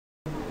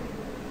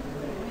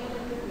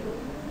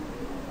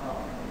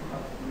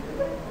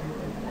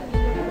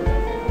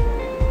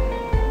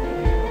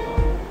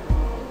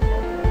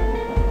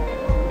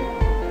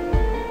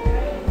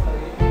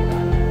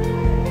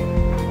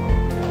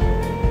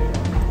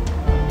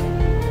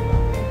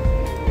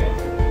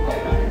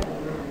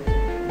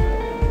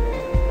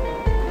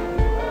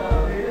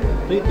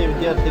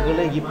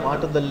ವಿದ್ಯಾರ್ಥಿಗಳೇ, ಈ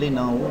ಪಾಠದಲ್ಲಿ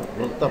ನಾವು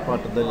ವೃತ್ತ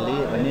ಪಾಠದಲ್ಲಿ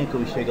ಅನೇಕ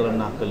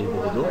ವಿಷಯಗಳನ್ನು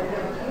ಕಲಿಯಬಹುದು.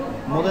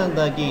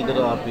 ಮೊದಲನೇದಾಗಿ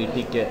ಇದರ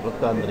ಪೀಠಿಕೆ,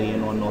 ವೃತ್ತ ಅಂದರೆ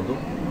ಏನು ಅನ್ನೋದು.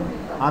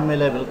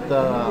 ಆಮೇಲೆ ವೃತ್ತ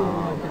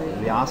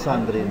ವ್ಯಾಸ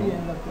ಅಂದ್ರೇನು,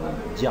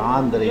 ಜಾ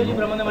ಅಂದ್ರೇನು,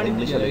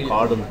 ಇಂಗ್ಲೀಷಲ್ಲಿ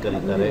ಕಾರ್ಡ್ ಅಂತ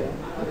ಕರೀತಾರೆ.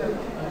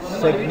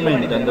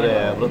 ಸೆಗ್ಮೆಂಟ್ ಅಂದರೆ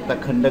ವೃತ್ತ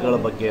ಖಂಡಗಳ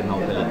ಬಗ್ಗೆ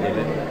ನಾವು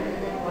ಕಲಿತೇವೆ.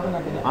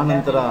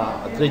 ಆನಂತರ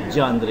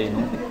ತ್ರಿಜ್ಯ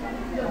ಅಂದ್ರೇನು,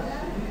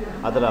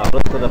 ಅದರ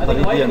ವೃತ್ತದ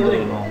ಪರಿಧಿ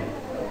ಅಂದ್ರೇನು,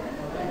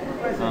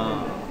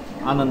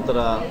 ಆನಂತರ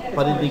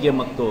ಪರಿಧಿಗೆ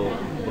ಮತ್ತು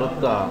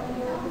ವೃತ್ತ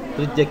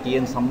ತ್ರಿಜ್ಯಕ್ಕೆ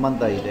ಏನು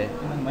ಸಂಬಂಧ ಇದೆ,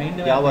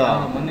 ಯಾವ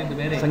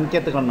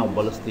ಸಂಕೇತಗಳನ್ನ ನಾವು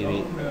ಬಳಸ್ತೀವಿ,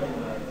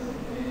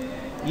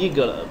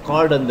 ಈಗ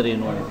ಕಾರ್ಡ್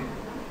ಅಂದ್ರೇನು,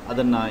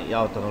 ಅದನ್ನು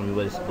ಯಾವ ಥರ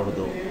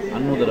ವಿವರಿಸಬಹುದು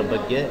ಅನ್ನೋದರ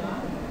ಬಗ್ಗೆ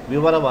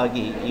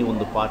ವಿವರವಾಗಿ ಈ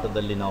ಒಂದು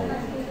ಪಾಠದಲ್ಲಿ ನಾವು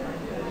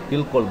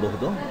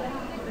ತಿಳ್ಕೊಳ್ಬಹುದು.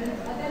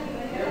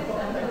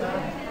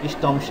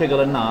 ಇಷ್ಟು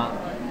ಅಂಶಗಳನ್ನು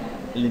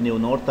ಇಲ್ಲಿ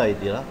ನೀವು ನೋಡ್ತಾ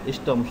ಇದ್ದೀರಾ.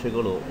 ಇಷ್ಟು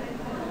ಅಂಶಗಳು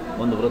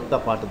ಒಂದು ವೃತ್ತ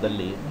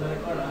ಪಾಠದಲ್ಲಿ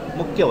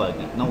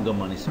ಮುಖ್ಯವಾಗಿ ನಾವು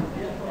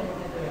ಗಮನಿಸಬಹುದು.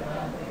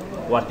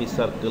 What is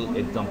circle,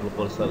 example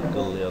for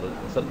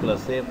circular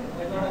shape,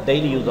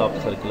 daily use of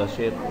circular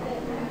shape,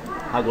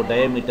 ಹಾಗೂ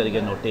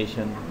ಡಯಾಮೀಟರ್ಗೆ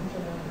ನೊಟೇಷನ್,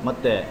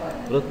 ಮತ್ತು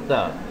ವೃತ್ತ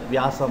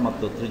ವ್ಯಾಸ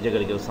ಮತ್ತು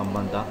ತ್ರಿಜ್ಯಗಳಿಗೆ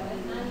ಸಂಬಂಧ.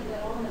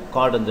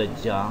 ಕಾರ್ಡ್ ಅಂದರೆ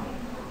ಜಾ,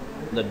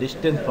 the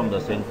distance from the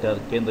centre,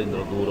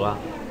 ಕೇಂದ್ರದಿಂದ ದೂರ,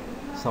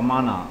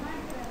 ಸಮಾನ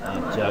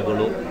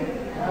ಜಾಗಳು,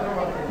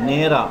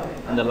 ನೇರ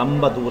ಅಂದರೆ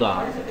ಲಂಬ ದೂರ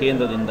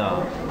ಕೇಂದ್ರದಿಂದ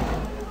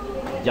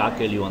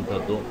ಜಾಕ್ಕೆ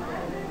ಎಳೆಯುವಂಥದ್ದು,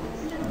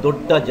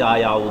 ದೊಡ್ಡ ಜಾ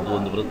ಯಾವುದು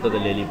ಒಂದು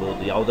ವೃತ್ತದಲ್ಲಿ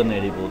ಎಳಿಬೋದು, ಯಾವುದನ್ನು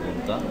ಎಳಿಬೋದು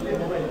ಅಂತ.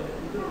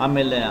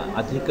 ಆಮೇಲೆ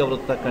ಅಧಿಕ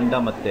ವೃತ್ತಖಂಡ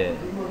ಮತ್ತು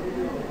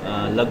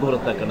ಲಘು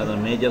ವೃತ್ತಖಂಡ,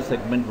 ಮೇಜರ್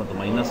ಸೆಗ್ಮೆಂಟ್ ಮತ್ತು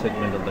ಮೈನರ್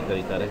ಸೆಗ್ಮೆಂಟ್ ಅಂತ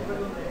ಕರೀತಾರೆ.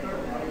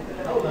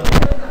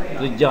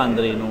 ತ್ರಿಜ್ಯ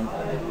ಅಂದ್ರೇನು,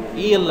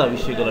 ಈ ಎಲ್ಲ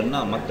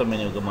ವಿಷಯಗಳನ್ನು ಮತ್ತೊಮ್ಮೆ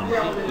ನೀವು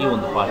ಗಮನಿಸಿ ಈ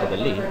ಒಂದು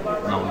ಪಾಠದಲ್ಲಿ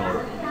ನಾವು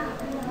ನೋಡೋಣ.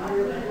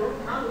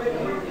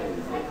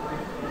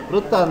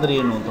 ವೃತ್ತ ಅಂದರೆ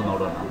ಏನು ಅಂತ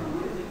ನೋಡೋಣ.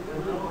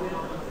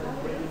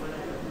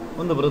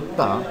 ಒಂದು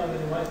ವೃತ್ತ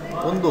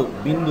ಒಂದು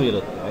ಬಿಂದು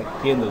ಇರುತ್ತೆ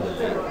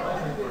ಕೇಂದ್ರದಲ್ಲಿ.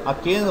 ಆ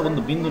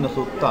ಒಂದು ಬಿಂದುವಿನ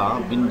ಸುತ್ತ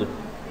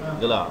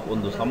ಬಿಂದುಗಳ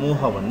ಒಂದು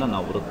ಸಮೂಹವನ್ನು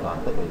ನಾವು ವೃತ್ತ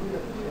ಅಂತ ಕರೀತೀವಿ.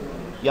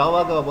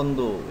 ಯಾವಾಗ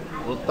ಒಂದು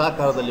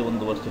ವೃತ್ತಾಕಾರದಲ್ಲಿ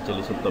ಒಂದು ವಸ್ತು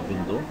ಚಲಿಸುತ್ತ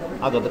ಬಿಂದು,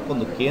 ಆಗ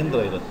ಅದಕ್ಕೊಂದು ಕೇಂದ್ರ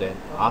ಇರುತ್ತೆ.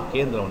 ಆ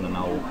ಕೇಂದ್ರವನ್ನು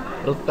ನಾವು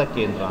ವೃತ್ತ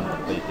ಕೇಂದ್ರ ಅಂತ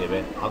ಕರೀತೇವೆ.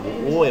 ಹಾಗೂ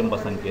ಓ ಎಂಬ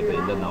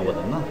ಸಂಕೇತದಿಂದ ನಾವು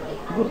ಅದನ್ನು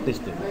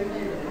ಗುರುತಿಸ್ತೇವೆ.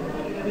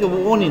 ಈಗ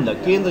ಓನಿಂದ,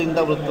 ಕೇಂದ್ರದಿಂದ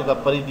ವೃತ್ತದ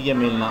ಪರಿಧಿಯ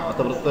ಮೇಲಿನ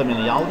ಅಥವಾ ವೃತ್ತದ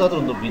ಮೇಲೆ ಯಾವುದಾದ್ರೂ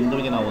ಒಂದು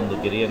ಬಿಂದುವಿಗೆ ನಾವು ಒಂದು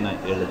ಗೆರೆಯನ್ನು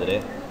ಎಳೆದರೆ,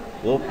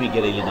 ಓ ಪಿ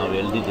ಗೆರೆಯಲ್ಲಿ ನಾವು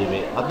ಎಳೆದಿದ್ದೇವೆ,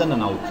 ಅದನ್ನು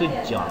ನಾವು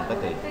ತ್ರಿಜ್ಯ ಅಂತ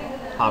ಕರೀತೀವಿ.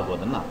 ಹಾಗೂ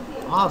ಅದನ್ನು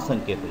ಆ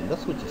ಸಂಕೇತದಿಂದ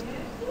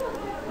ಸೂಚಿಸ್ತೇವೆ.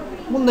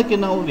 ಮುಂದಕ್ಕೆ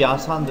ನಾವು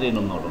ವ್ಯಾಸ ಅಂದರೆ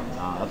ಏನು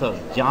ನೋಡೋಣ, ಅಥವಾ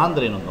ಜಾ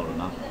ಅಂದರೆ ಏನು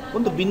ನೋಡೋಣ.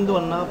 ಒಂದು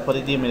ಬಿಂದುವನ್ನು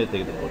ಪರಿಧಿಯ ಮೇಲೆ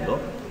ತೆಗೆದುಕೊಂಡು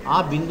ಆ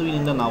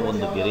ಬಿಂದುವಿನಿಂದ ನಾವು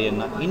ಒಂದು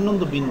ಗೆರೆಯನ್ನು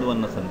ಇನ್ನೊಂದು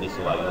ಬಿಂದುವನ್ನು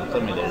ಸಂಧಿಸುವಾಗ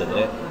ವೃತ್ತದ ಮೇಲೆ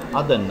ಎಳೆದರೆ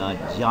ಅದನ್ನು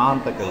ಜಾ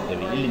ಅಂತ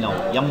ಕರಿತೇವೆ. ಇಲ್ಲಿ ನಾವು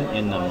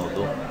ಎನ್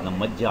ಅನ್ನೋದು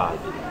ನಮ್ಮ ಜಾ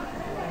ಆಗಿದೆ.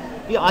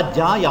 ಆ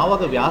ಜಾ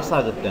ಯಾವಾಗ ವ್ಯಾಸ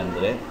ಆಗುತ್ತೆ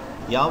ಅಂದರೆ,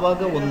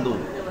 ಯಾವಾಗ ಒಂದು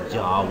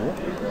ಜಾವು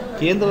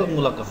ಕೇಂದ್ರದ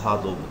ಮೂಲಕ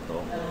ಹಾದು ಹೋಗುತ್ತೋ,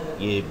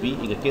 ಎ ಬಿ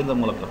ಈಗ ಕೇಂದ್ರ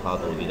ಮೂಲಕ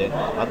ಹಾದು ಹೋಗಿದೆ,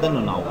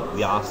 ಅದನ್ನು ನಾವು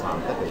ವ್ಯಾಸ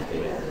ಅಂತ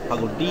ಕರಿತೇವೆ.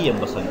 ಹಾಗೂ ಡಿ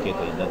ಎಂಬ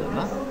ಸಂಕೇತದಿಂದ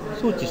ಅದನ್ನು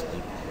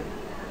ಸೂಚಿಸ್ತೀವಿ.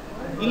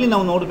 ಇಲ್ಲಿ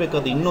ನಾವು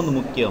ನೋಡಬೇಕಾದ ಇನ್ನೊಂದು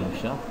ಮುಖ್ಯ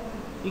ಅಂಶ,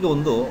 ಈಗ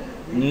ಒಂದು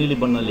ನೀಲಿ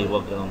ಬಣ್ಣದಲ್ಲಿ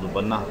ಇವಾಗ ಒಂದು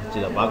ಬಣ್ಣ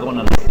ಹಚ್ಚಿದ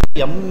ಭಾಗವನ್ನು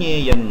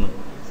ಎನ್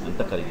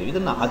ಅಂತ ಕರಿತೀವಿ.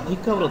 ಇದನ್ನು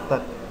ಅಧಿಕ ವೃತ್ತ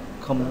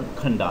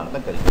ಖಂಡ ಅಂತ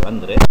ಕರಿತೀವಿ.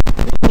 ಅಂದರೆ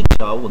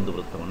ಒಂದು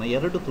ವೃತ್ತವನ್ನು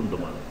ಎರಡು ತುಂಡು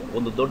ಮಾಡುತ್ತೆ,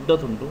 ಒಂದು ದೊಡ್ಡ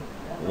ತುಂಡು,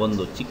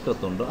 ಒಂದು ಚಿಕ್ಕ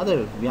ತುಂಡು. ಅದೇ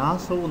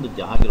ವ್ಯಾಸವು ಒಂದು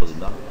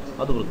ಜಾಗಿರೋದ್ರಿಂದ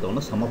ಅದು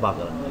ವೃತ್ತವನ್ನು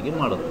ಸಮಭಾಗಗಳನ್ನಾಗಿ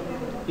ಮಾಡುತ್ತೆ.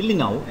 ಇಲ್ಲಿ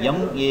ನಾವು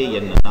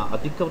ಎನ್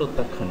ಅಧಿಕ ವೃತ್ತ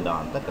ಖಂಡ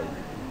ಅಂತ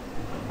ಕರಿತೀವಿ.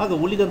 ಆಗ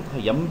ಉಳಿದಂತಹ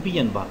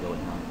ಎನ್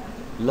ಭಾಗವನ್ನು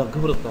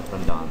ಲಘು ವೃತ್ತ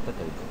ಖಂಡ ಅಂತ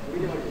ಕರಿತೀವಿ.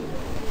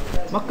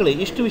 ಮಕ್ಕಳೇ,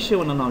 ಇಷ್ಟು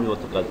ವಿಷಯವನ್ನು ನಾವು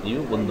ಇವತ್ತು ಕಲ್ತೀವಿ.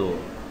 ಒಂದು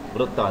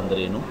ವೃತ್ತ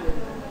ಅಂದ್ರೇನು,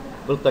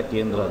 ವೃತ್ತ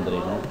ಕೇಂದ್ರ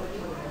ಅಂದ್ರೇನು,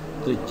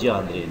 ತ್ರಿಜ್ಯ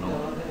ಅಂದ್ರೇನು,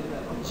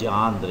 ಜಾ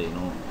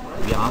ಅಂದ್ರೇನು,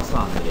 ವ್ಯಾಸ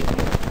ಅಂದ್ರೇನು,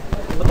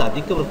 ಮತ್ತು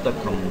ಅಧಿಕ ವೃತ್ತ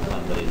ಖಂಡ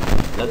ಅಂದ್ರೇನು,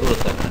 ಲಘು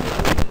ವೃತ್ತ ಖಂಡ.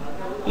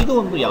 ಇದು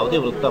ಒಂದು ಯಾವುದೇ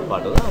ವೃತ್ತ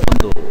ಪಾಠದ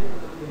ಒಂದು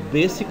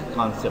ಬೇಸಿಕ್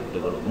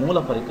ಕಾನ್ಸೆಪ್ಟ್ಗಳು, ಮೂಲ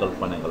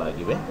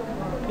ಪರಿಕಲ್ಪನೆಗಳಾಗಿವೆ.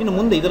 ಇನ್ನು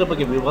ಮುಂದೆ ಇದರ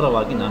ಬಗ್ಗೆ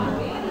ವಿವರವಾಗಿ ನಾನು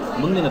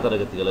ಮುಂದಿನ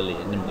ತರಗತಿಗಳಲ್ಲಿ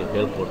ನಿಮಗೆ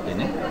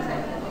ಹೇಳ್ಕೊಡ್ತೇನೆ.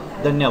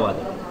 ಧನ್ಯವಾದ.